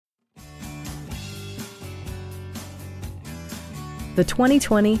the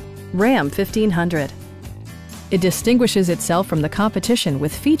 2020 Ram 1500. It distinguishes itself from the competition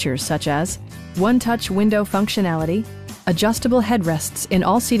with features such as one-touch window functionality, adjustable headrests in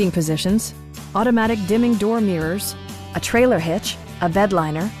all seating positions, automatic dimming door mirrors, a trailer hitch, a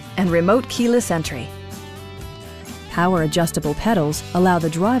bedliner, and remote keyless entry. Power adjustable pedals allow the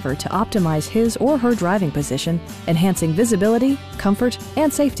driver to optimize his or her driving position, enhancing visibility, comfort,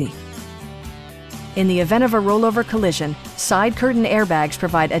 and safety. In the event of a rollover collision, side curtain airbags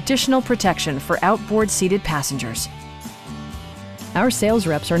provide additional protection for outboard seated passengers. Our sales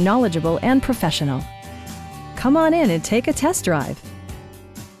reps are knowledgeable and professional. Come on in and take a test drive.